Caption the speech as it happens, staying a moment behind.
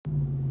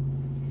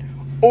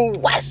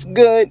What's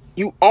good?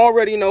 You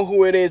already know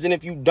who it is, and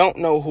if you don't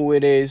know who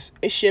it is,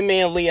 it's your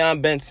man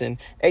Leon Benson,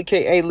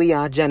 aka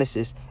Leon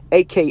Genesis,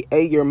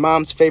 aka your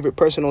mom's favorite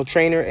personal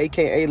trainer,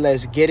 aka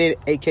Let's Get It,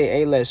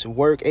 aka Let's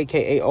Work,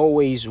 aka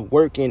Always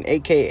Working,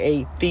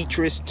 aka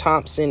Theatris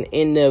Thompson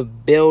in the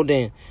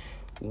building.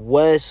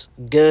 What's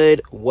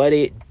good? What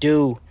it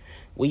do?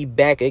 We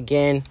back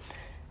again.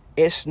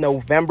 It's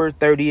November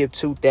 30th,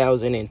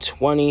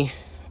 2020.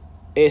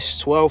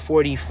 It's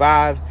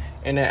 12:45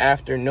 in the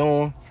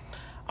afternoon.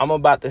 I'm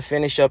about to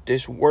finish up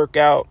this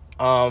workout.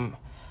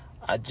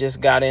 I just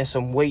got in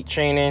some weight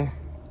training.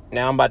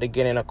 Now I'm about to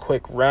get in a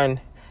quick run,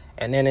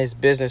 and then it's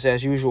business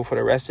as usual for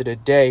the rest of the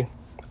day.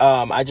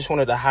 I just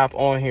wanted to hop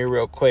on here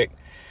real quick.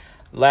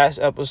 Last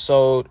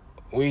episode,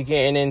 we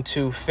getting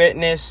into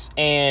fitness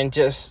and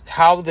just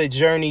how the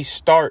journey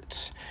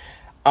starts.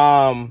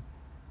 I'm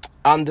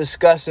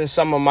discussing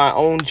some of my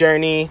own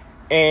journey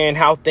and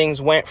how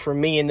things went for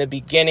me in the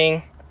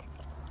beginning.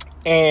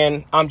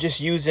 And I'm just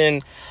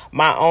using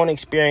my own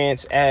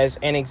experience as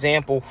an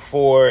example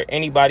for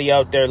anybody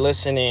out there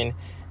listening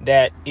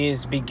that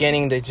is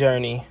beginning the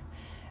journey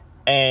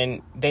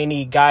and they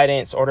need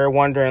guidance, or they're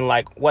wondering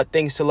like what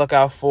things to look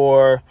out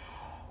for,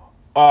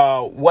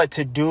 what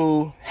to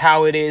do,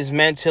 how it is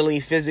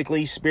mentally,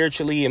 physically,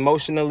 spiritually,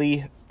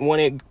 emotionally when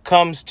it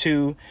comes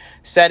to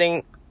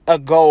setting a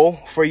goal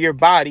for your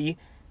body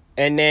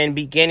and then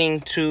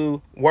beginning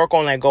to work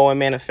on that goal and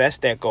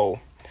manifest that goal.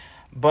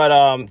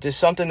 But just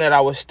something that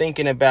I was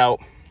thinking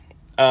about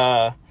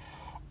on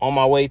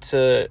my way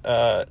to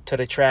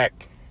the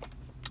track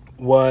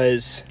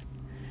was,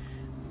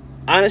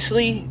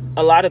 honestly,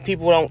 a lot of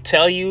people don't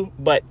tell you,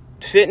 but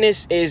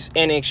fitness is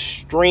an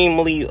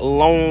extremely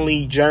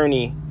lonely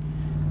journey.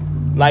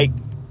 Like,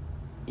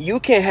 you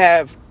can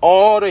have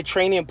all the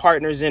training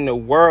partners in the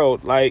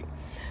world. Like,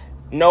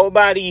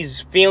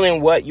 nobody's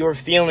feeling what you're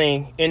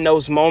feeling in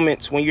those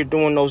moments when you're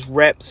doing those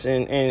reps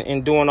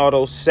and doing all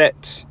those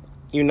sets.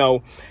 You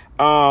know,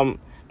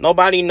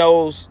 nobody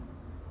knows,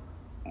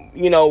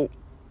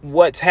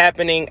 what's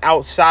happening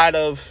outside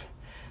of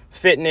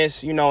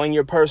fitness, in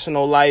your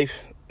personal life.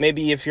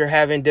 Maybe if you're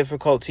having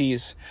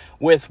difficulties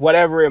with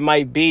whatever it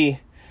might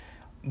be,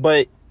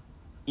 but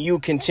you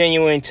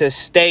continuing to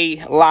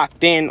stay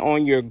locked in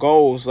on your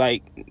goals,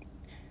 like,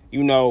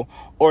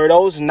 or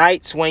those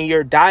nights when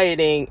you're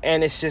dieting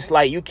and it's just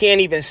like you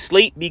can't even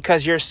sleep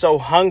because you're so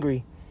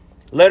hungry.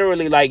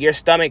 Literally, like, your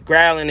stomach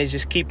growling is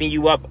just keeping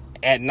you up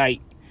at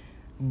night.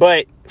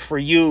 But for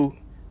you,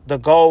 the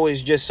goal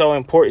is just so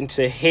important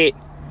to hit.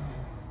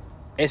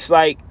 It's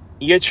like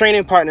your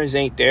training partners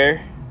ain't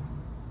there.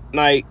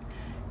 Like,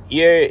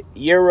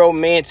 your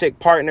romantic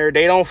partner,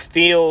 they don't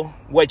feel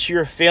what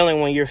you're feeling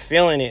when you're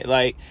feeling it.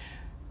 Like,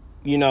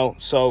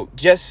 so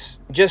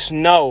just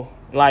know,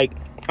 like,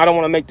 I don't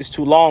want to make this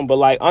too long, but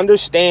like,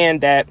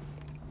 understand that,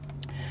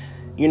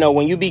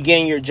 when you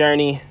begin your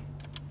journey,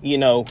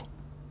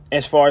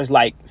 as far as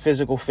like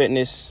physical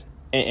fitness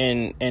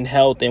and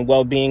health and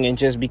well-being and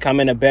just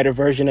becoming a better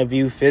version of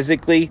you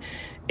physically,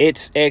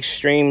 it's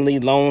extremely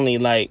lonely.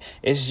 Like,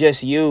 it's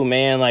just you,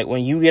 man. Like,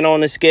 when you get on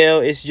the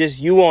scale, it's just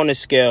you on the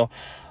scale.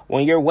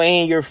 When you're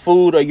weighing your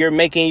food or you're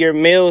making your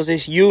meals,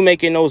 it's you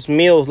making those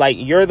meals. Like,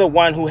 you're the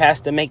one who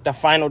has to make the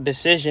final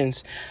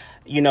decisions,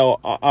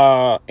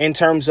 in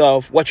terms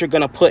of what you're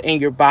going to put in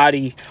your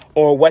body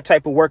or what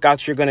type of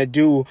workouts you're going to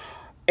do.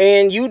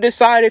 And you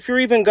decide if you're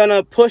even going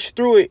to push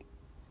through it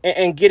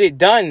and get it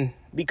done.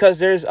 Because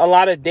there's a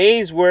lot of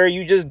days where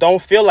you just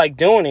don't feel like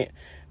doing it.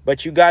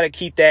 But you got to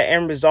keep that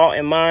end result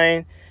in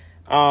mind,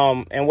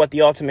 and what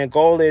the ultimate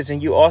goal is.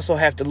 And you also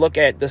have to look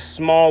at the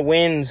small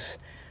wins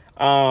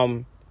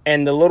and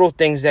the little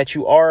things that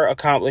you are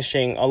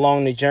accomplishing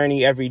along the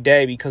journey every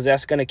day, because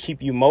that's going to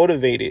keep you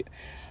motivated.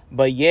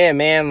 But yeah,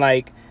 man,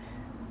 like,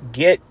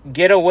 get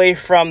away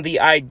from the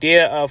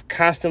idea of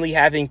constantly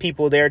having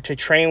people there to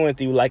train with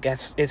you. Like,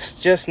 it's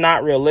just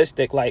not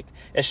realistic. Like,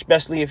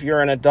 especially if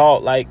you're an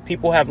adult. Like,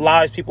 people have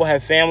lives, people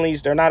have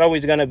families. They're not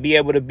always going to be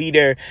able to be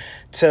there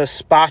to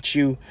spot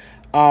you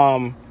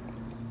for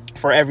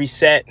every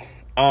set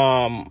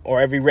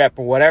or every rep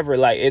or whatever.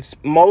 Like, it's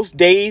most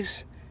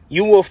days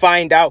you will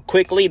find out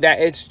quickly that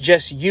it's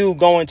just you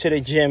going to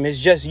the gym. It's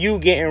just you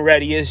getting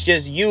ready. It's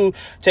just you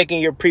taking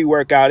your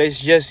pre-workout.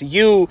 It's just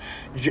you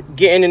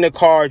getting in the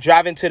car,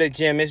 driving to the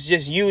gym. It's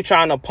just you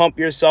trying to pump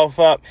yourself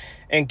up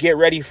and get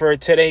ready for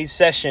today's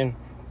session.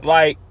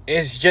 Like,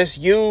 it's just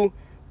you,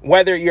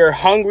 whether you're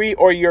hungry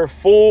or you're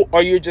full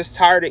or you're just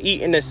tired of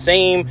eating the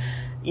same,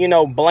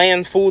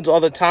 bland foods all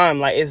the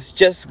time. Like, it's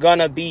just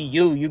gonna be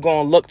you. You're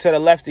gonna look to the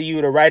left of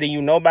you, the right of you.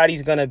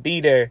 Nobody's gonna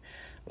be there.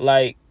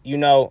 Like,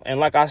 and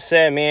like I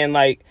said, man,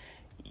 like,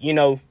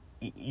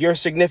 your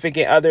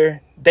significant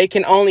other, they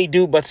can only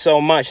do but so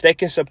much. They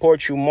can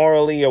support you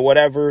morally or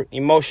whatever,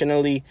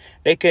 emotionally.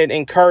 They can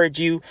encourage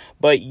you,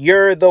 but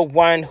you're the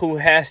one who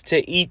has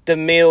to eat the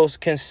meals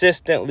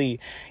consistently.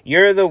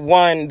 You're the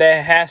one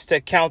that has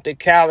to count the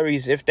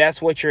calories if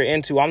that's what you're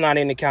into. I'm not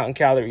into counting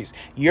calories.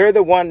 You're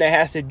the one that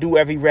has to do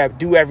every rep,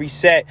 do every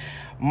set,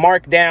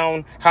 mark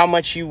down how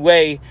much you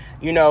weigh,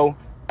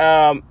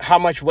 how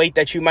much weight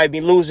that you might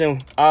be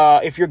losing.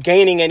 If you're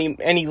gaining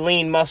any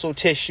lean muscle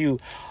tissue,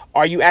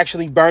 are you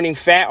actually burning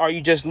fat? Or are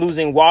you just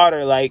losing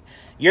water? Like,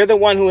 you're the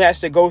one who has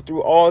to go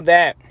through all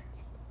that.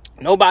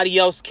 Nobody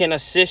else can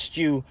assist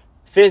you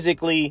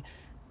physically,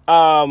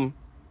 when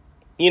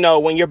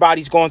your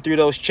body's going through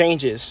those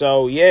changes.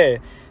 So yeah,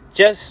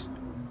 just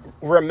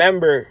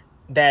remember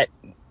that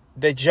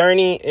the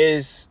journey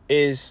is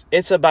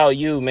it's about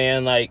you,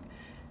 man. Like,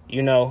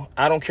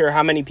 I don't care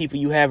how many people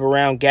you have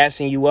around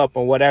gassing you up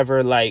or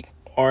whatever, like,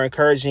 or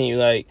encouraging you.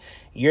 Like,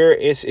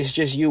 it's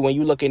just you. When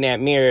you look in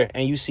that mirror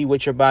and you see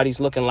what your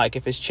body's looking like,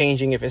 if it's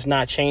changing, if it's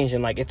not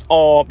changing, like, it's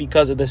all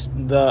because of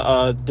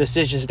the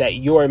decisions that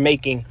you're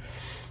making.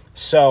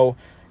 So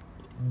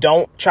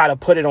don't try to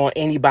put it on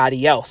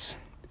anybody else.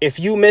 If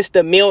you missed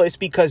a meal, it's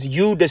because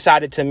you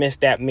decided to miss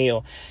that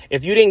meal.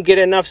 If you didn't get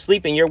enough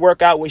sleep and your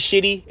workout was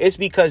shitty, it's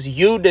because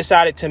you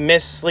decided to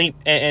miss sleep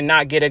and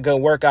not get a good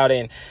workout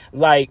in.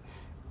 Like,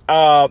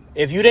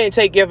 if you didn't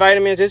take your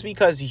vitamins, it's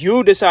because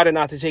you decided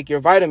not to take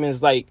your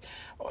vitamins. Like,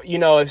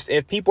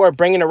 if people are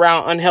bringing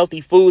around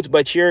unhealthy foods,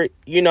 but you're,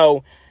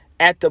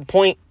 at the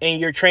point in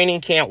your training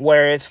camp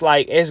where it's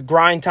like, it's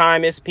grind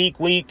time, it's peak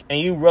week, and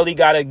you really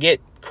got to get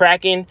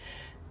cracking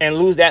and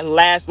lose that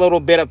last little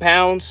bit of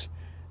pounds,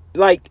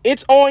 like,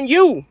 it's on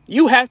you.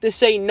 You have to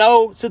say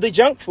no to the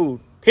junk food,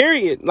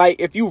 period. Like,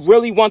 if you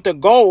really want the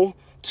goal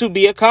to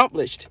be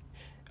accomplished.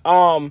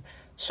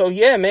 So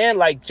yeah, man,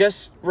 like,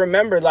 just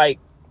remember, like,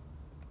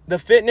 the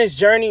fitness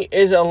journey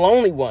is a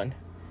lonely one.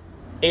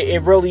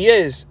 It really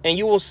is. And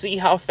you will see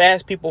how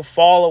fast people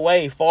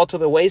fall to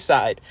the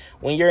wayside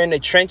when you're in the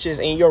trenches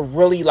and you're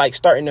really, like,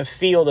 starting to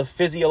feel the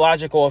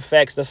physiological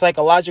effects, the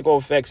psychological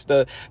effects,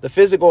 the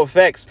physical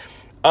effects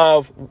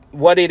of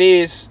what it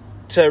is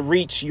to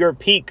reach your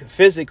peak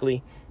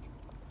physically.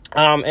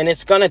 And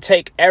it's going to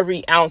take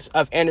every ounce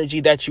of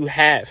energy that you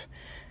have.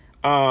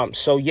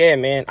 So yeah,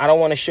 man, I don't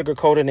want to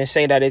sugarcoat it and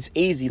say that it's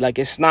easy. Like,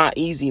 it's not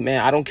easy, man.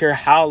 I don't care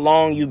how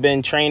long you've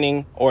been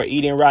training or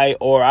eating right,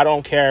 or I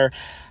don't care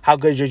how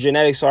good your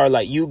genetics are.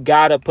 Like, you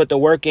gotta put the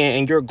work in,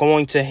 and you're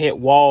going to hit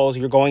walls.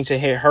 You're going to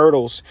hit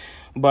hurdles.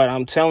 But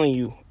I'm telling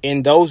you,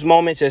 in those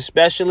moments,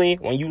 especially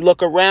when you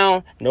look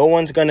around, no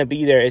one's going to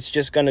be there. It's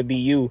just going to be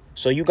you.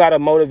 So you got to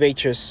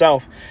motivate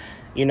yourself,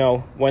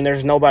 when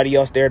there's nobody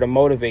else there to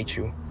motivate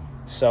you.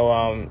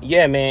 So,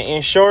 yeah, man,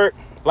 in short,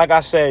 like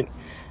I said,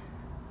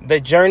 the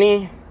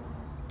journey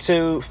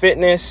to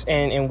fitness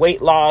and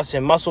weight loss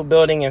and muscle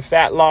building and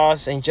fat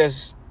loss and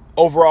just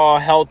overall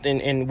health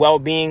and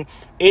well-being,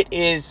 it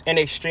is an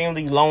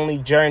extremely lonely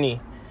journey.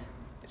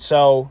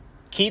 So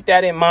keep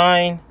that in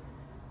mind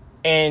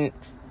and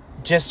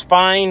just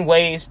find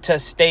ways to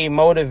stay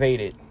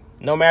motivated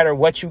no matter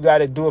what you got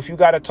to do. If you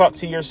got to talk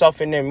to yourself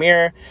in the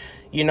mirror,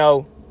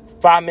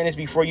 5 minutes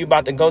before you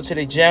about to go to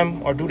the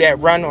gym or do that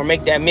run or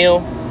make that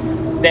meal,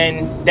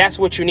 then that's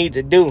what you need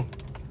to do.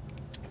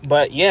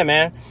 But yeah,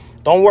 man,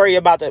 don't worry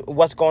about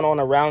what's going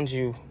on around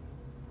you.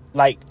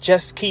 Like,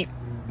 just keep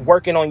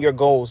working on your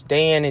goals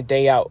day in and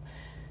day out.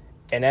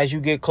 And as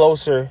you get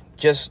closer,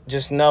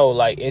 just know,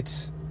 like,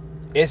 it's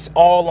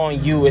all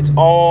on you. It's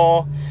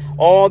all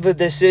the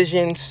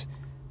decisions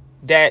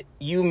that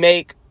you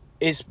make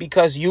is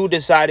because you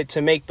decided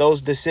to make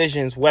those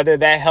decisions, whether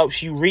that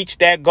helps you reach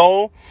that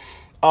goal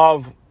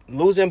of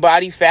losing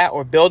body fat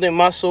or building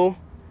muscle,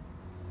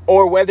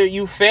 or whether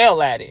you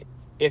fail at it.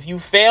 If you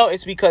fail,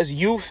 it's because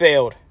you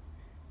failed.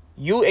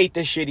 You ate the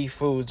shitty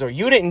foods, or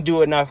you didn't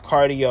do enough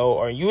cardio,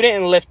 or you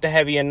didn't lift the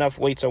heavy enough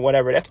weights or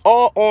whatever. That's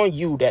all on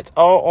you. That's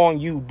all on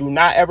you. Do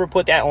not ever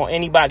put that on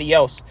anybody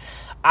else.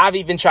 I've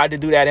even tried to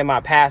do that in my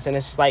past, and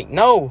it's like,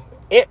 no,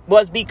 it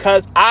was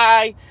because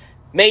I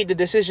made the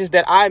decisions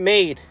that I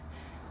made.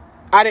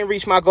 I didn't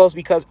reach my goals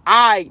because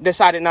I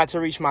decided not to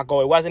reach my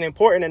goal. It wasn't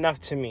important enough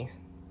to me.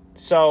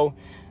 So,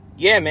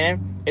 yeah,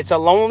 man, it's a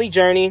lonely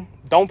journey.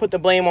 Don't put the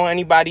blame on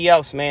anybody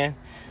else, man.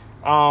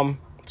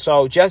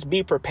 So just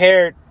be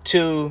prepared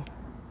to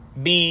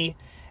be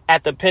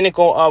at the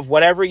pinnacle of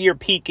whatever your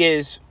peak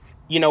is,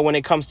 when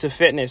it comes to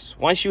fitness.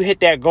 Once you hit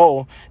that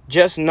goal,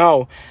 just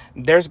know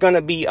there's going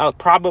to be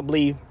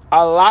probably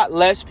a lot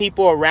less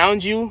people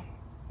around you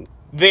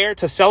there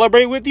to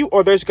celebrate with you,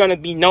 or there's going to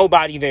be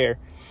nobody there.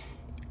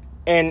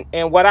 And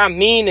what I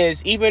mean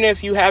is, even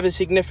if you have a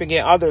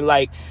significant other,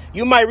 like,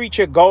 you might reach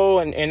your goal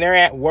and they're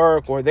at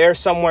work, or they're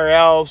somewhere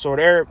else, or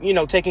they're,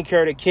 taking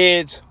care of the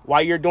kids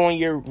while you're doing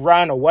your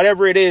run or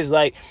whatever it is.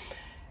 Like,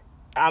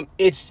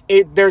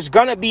 there's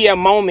going to be a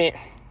moment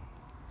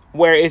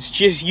where it's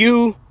just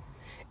you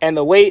and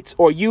the weights,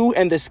 or you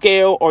and the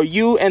scale, or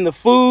you and the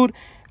food.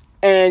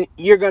 And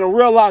you're going to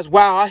realize,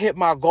 wow, I hit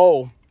my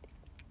goal.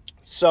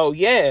 So,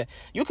 yeah,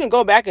 you can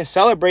go back and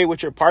celebrate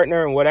with your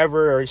partner and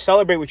whatever, or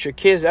celebrate with your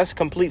kids. That's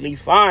completely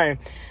fine.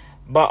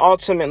 But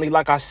ultimately,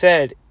 like I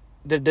said,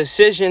 the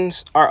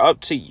decisions are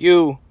up to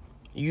you.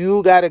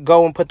 You got to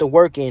go and put the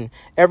work in.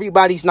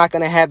 Everybody's not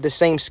going to have the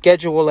same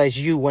schedule as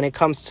you when it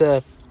comes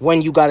to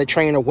when you got to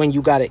train or when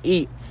you got to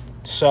eat.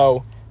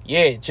 So,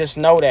 yeah, just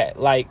know that.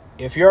 Like,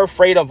 if you're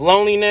afraid of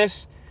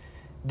loneliness,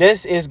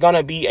 this is going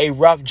to be a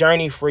rough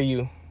journey for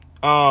you.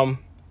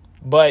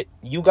 But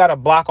you got to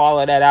block all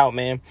of that out,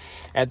 man.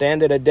 At the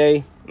end of the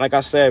day, like I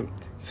said,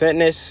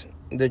 fitness,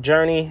 the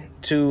journey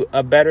to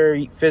a better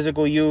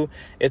physical you,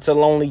 it's a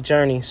lonely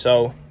journey.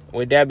 So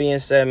with that being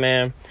said,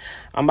 man,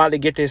 I'm about to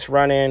get this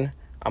running.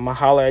 I'm going to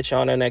holler at you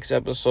on the next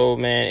episode,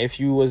 man. If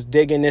you was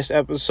digging this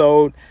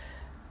episode,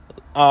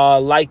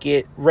 like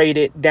it, rate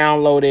it,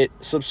 download it,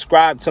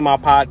 subscribe to my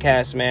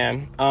podcast,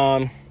 man.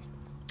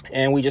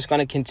 And we're just going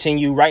to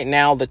continue. Right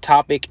now, the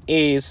topic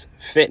is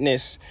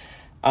fitness,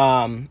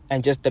 and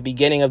just the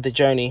beginning of the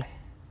journey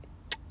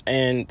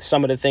and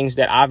some of the things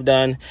that I've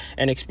done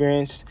and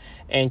experienced,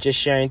 and just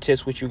sharing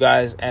tips with you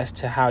guys as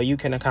to how you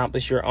can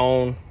accomplish your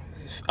own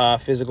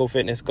physical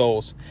fitness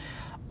goals.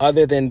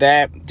 Other than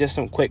that, just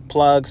some quick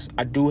plugs.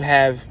 I do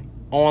have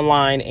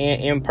online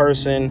and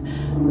in-person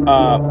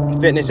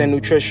fitness and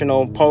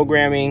nutritional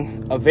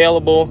programming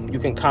available. You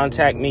can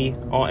contact me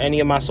on any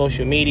of my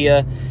social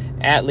media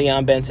at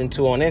Leon Benson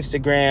 2 on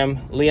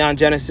Instagram, Leon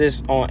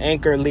Genesis on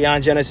Anchor,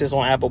 Leon Genesis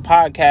on Apple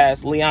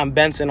Podcasts, Leon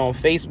Benson on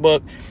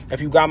Facebook.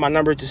 If you got my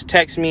number, just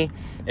text me.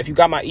 If you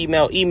got my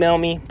email, email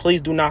me.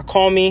 Please do not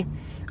call me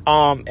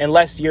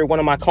unless you're one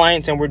of my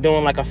clients and we're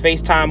doing like a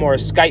FaceTime or a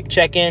Skype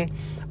check-in.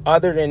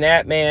 Other than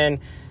that, man,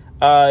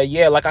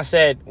 like I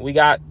said, we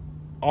got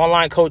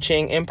online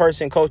coaching,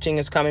 in-person coaching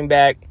is coming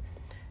back.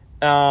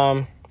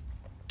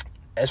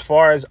 As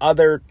far as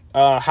other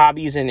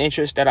hobbies and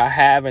interests that I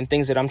have and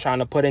things that I'm trying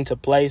to put into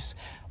place,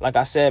 like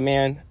I said,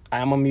 man,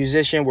 I'm a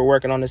musician. We're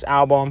working on this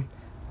album,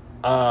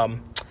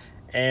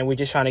 and we're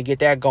just trying to get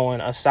that going.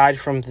 Aside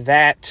from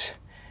that,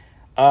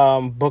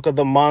 book of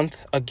the month.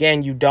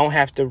 Again, you don't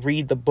have to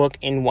read the book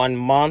in 1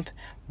 month,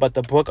 but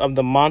the book of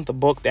the month, the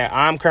book that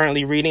I'm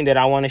currently reading that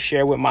I want to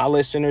share with my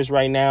listeners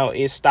right now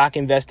is Stock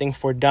Investing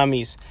for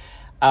Dummies.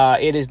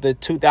 It is the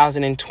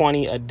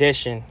 2020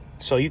 edition.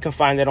 So you can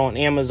find that on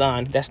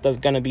Amazon. That's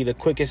going to be the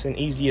quickest and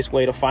easiest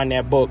way to find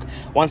that book.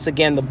 Once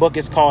again, the book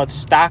is called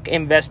Stock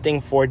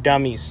Investing for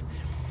Dummies.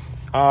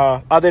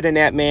 Other than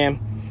that, man,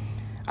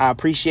 I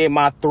appreciate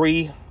my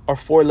 3 or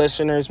 4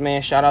 listeners,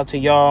 man. Shout out to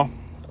y'all.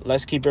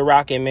 Let's keep it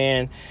rocking,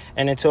 man.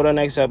 And until the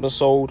next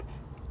episode,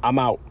 I'm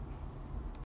out.